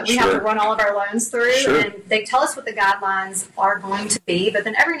system that we have to run all of our loans through, and they tell us what the guidelines are going to be, but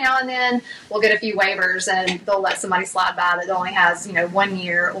then every now and then we'll get a few waivers and they'll let somebody slide by that only has 1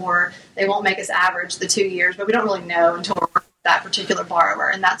 year, or they won't make us average the 2 years, but we don't really know until we're working with that particular borrower,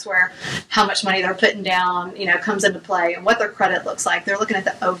 and that's where how much money they're putting down comes into play and what their credit looks like. They're looking at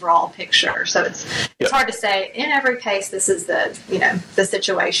the overall picture, so it's hard to say in every case this is the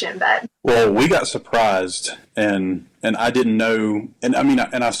situation. But well, we got surprised and I didn't know, and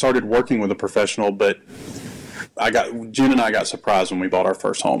I started working with a professional, but Jen and I got surprised when we bought our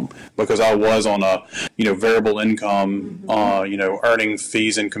first home because I was on a variable income, earning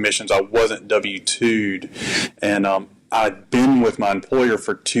fees and commissions. I wasn't W-2'd, and I'd been with my employer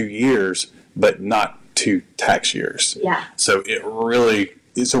for 2 years, but not 2 tax years. Yeah. So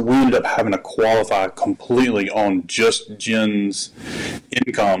we ended up having to qualify completely on just Jen's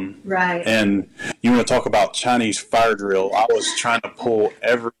income. Right. And you want to talk about Chinese fire drill? I was trying to pull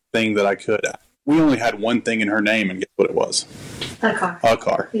everything that I could. We only had one thing in her name, and guess what it was? A car. A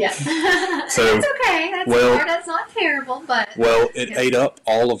car. Yeah. So that's okay. That's not terrible, but it ate up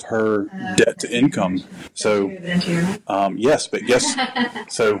all of her debt to income. So yes, but guess.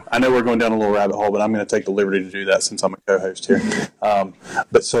 So I know we're going down a little rabbit hole, but I'm going to take the liberty to do that since I'm a co-host here.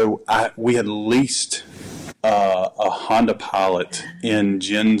 We had leased a Honda Pilot in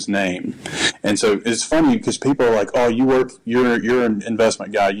Jen's name, and so it's funny because people are like, "Oh, you're an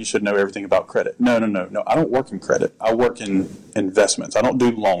investment guy. You should know everything about credit." No. I don't work in credit. I work in investments. I don't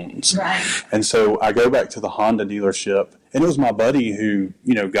do loans. Right. And so I go back to the Honda dealership, and it was my buddy who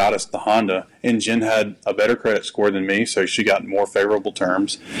got us the Honda, and Jen had a better credit score than me, so she got more favorable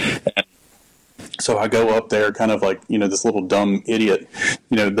terms. And so I go up there, kind of like this little dumb idiot,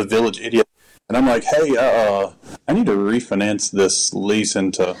 the village idiot. And I'm like, hey, I need to refinance this lease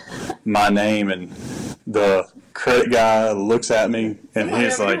into my name. And the credit guy looks at me, and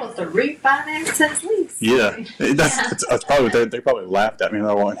he's like, wants to refinance his lease. Yeah, that's probably they probably laughed at me.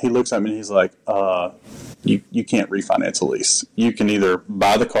 And he looks at me, and he's like, you can't refinance a lease. You can either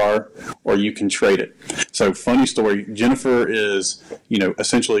buy the car or you can trade it. So funny story, Jennifer is,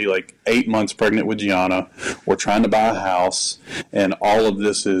 essentially like 8 months pregnant with Gianna. We're trying to buy a house, and all of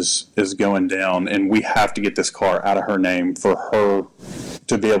this is going down, and we have to get this car out of her name for her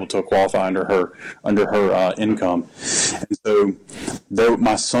to be able to qualify under her income. And so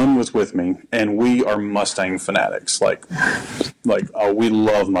my son was with me, and we are Mustang fanatics. We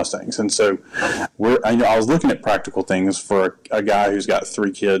love Mustangs. And so I was looking at practical things for a guy who's got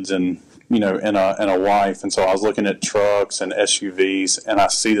 3 kids and a wife. And so I was looking at trucks and SUVs, and I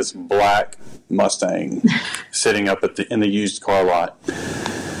see this black Mustang sitting up in the used car lot.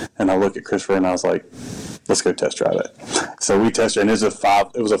 And I look at Christopher, and I was like, let's go test drive it. So we tested, and it was a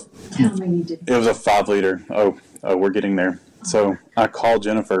 5-liter. Oh, we're getting there. So I called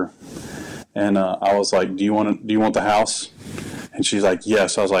Jennifer, and I was like, do you want the house? And she's like,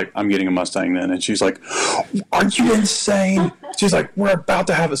 yes. I was like, I'm getting a Mustang then. And she's like, are you insane? She's like, we're about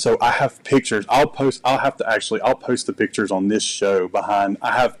to have it. So I have pictures. I'll post the pictures on this show behind.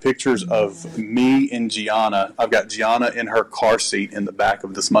 I have pictures of me and Gianna. I've got Gianna in her car seat in the back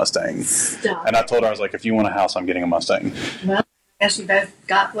of this Mustang. Stop. And I told her, I was like, if you want a house, I'm getting a Mustang. Well, I guess you both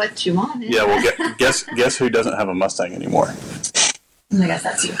got what you wanted. Yeah, well, guess who doesn't have a Mustang anymore? I guess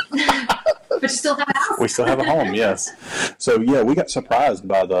that's you. But you still have a house. We still have a home, yes. So, yeah, we got surprised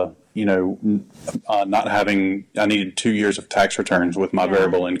by the, not having, I needed 2 years of tax returns with my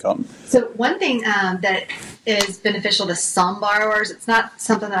variable income. So one thing that is beneficial to some borrowers, it's not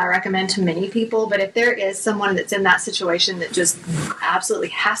something that I recommend to many people, but if there is someone that's in that situation that just absolutely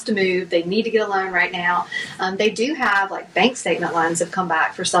has to move, they need to get a loan right now, they do have bank statement loans have come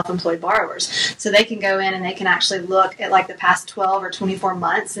back for self-employed borrowers. So they can go in and they can actually look at the past 12 or 24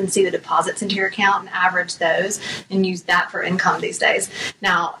 months and see the deposits into your account and average those and use that for income these days.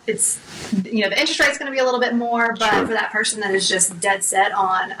 Now, it's it's, the interest rate's going to be a little bit more, but Sure. for that person that is just dead set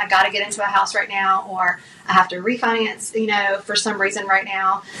on, I got to get into a house right now, or I have to refinance, for some reason right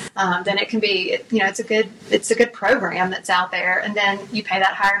now, then it can be, it's a good program that's out there. And then you pay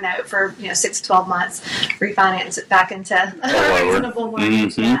that higher note for, 6 to 12 months, refinance it back into a reasonable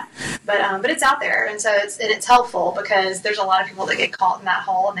mortgage. Mm-hmm. Yeah. But it's out there. And so it's helpful because there's a lot of people that get caught in that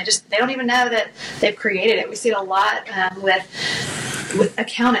hole and they don't even know that they've created it. We see it a lot with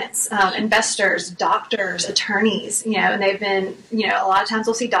accountants, investors, doctors, attorneys, and they've been, a lot of times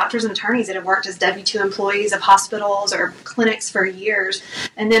we'll see doctors and attorneys that have worked as W-2 employees of hospitals or clinics for years.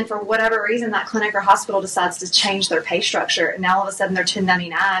 And then for whatever reason, that clinic or hospital decides to change their pay structure. And now all of a sudden they're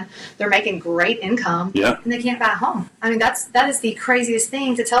 1099. They're making great income. Yeah. And they can't buy a home. I mean, that is the craziest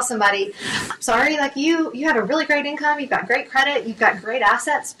thing to tell somebody, I'm sorry, like you have a really great income. You've got great credit. You've got great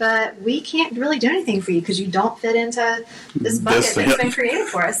assets, but we can't really do anything for you because you don't fit into this bucket that's been created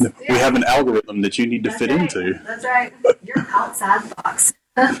for us. We have an algorithm that you need to fit into. That's right. You're outside the box.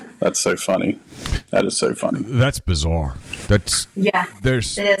 That's so funny. That is so funny. That's bizarre. It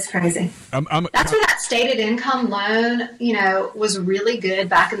is crazy. That's where that stated income loan, was really good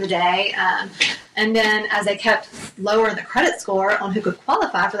back in the day. And then as they kept lowering the credit score on who could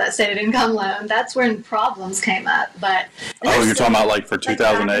qualify for that stated income loan, that's when problems came up. But you're talking about like for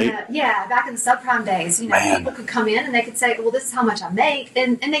 2008? Back in the subprime days, people could come in and they could say, well, this is how much I make.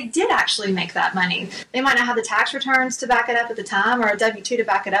 And they did actually make that money. They might not have the tax returns to back it up at the time or a W-2 to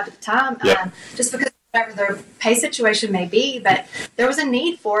back it up at the time, just because whatever their pay situation may be, but there was a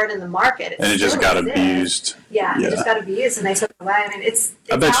need for it in the market. And it just got abused. Yeah, it just got abused, and they took it away. I mean, it's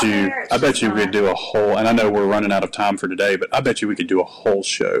I bet you we could do a whole, and I know we're running out of time for today, but I bet you we could do a whole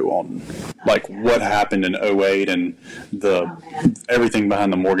show on what happened in 2008 and everything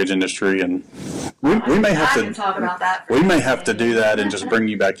behind the mortgage industry, and we may have to talk about that. We may have to do that and just bring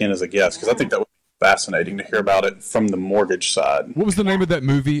you back in as a guest, because I think that would be fascinating to hear about it from the mortgage side. What was the name of that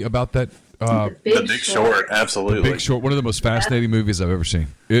movie about that? The Big Short, absolutely. The Big Short, one of the most fascinating movies I've ever seen.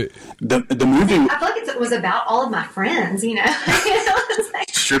 The movie. I feel like it was about all of my friends,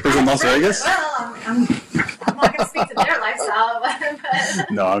 Strippers in Las Vegas? Well, I'm not going to speak to their lifestyle.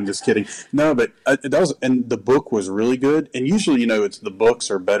 But. No, I'm just kidding. No, but and the book was really good. And usually, it's the books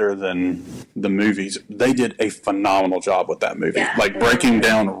are better than the movies. They did a phenomenal job with that movie, breaking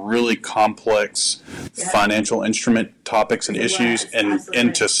down really complex financial instrument topics and issues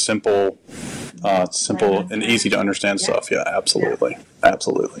into simple and easy to understand stuff. Yeah, absolutely.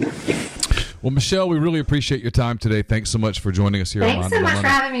 Well, Michelle, we really appreciate your time today. Thanks so much for joining us here. Thanks so much for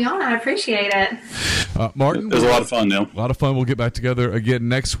having me on. I appreciate it. Martin, it was a lot of fun, Neil. A lot of fun. We'll get back together again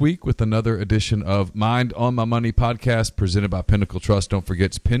next week with another edition of Mind on My Money podcast presented by Pinnacle Trust. Don't forget,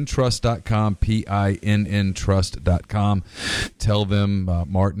 it's pintrust.com, PINN trust.com. Tell them,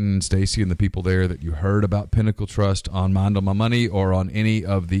 Martin, Stacy, and the people there that you heard about Pinnacle Trust on Mind on My Money or on any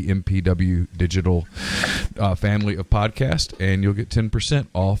of the MPW digital family of podcasts, and you'll get 10%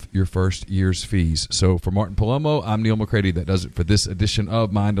 off your first year's fees. So for Martin Palomo, I'm Neil McCready. That does it for this edition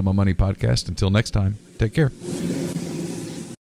of Mind on My Money podcast. Until next time, take care.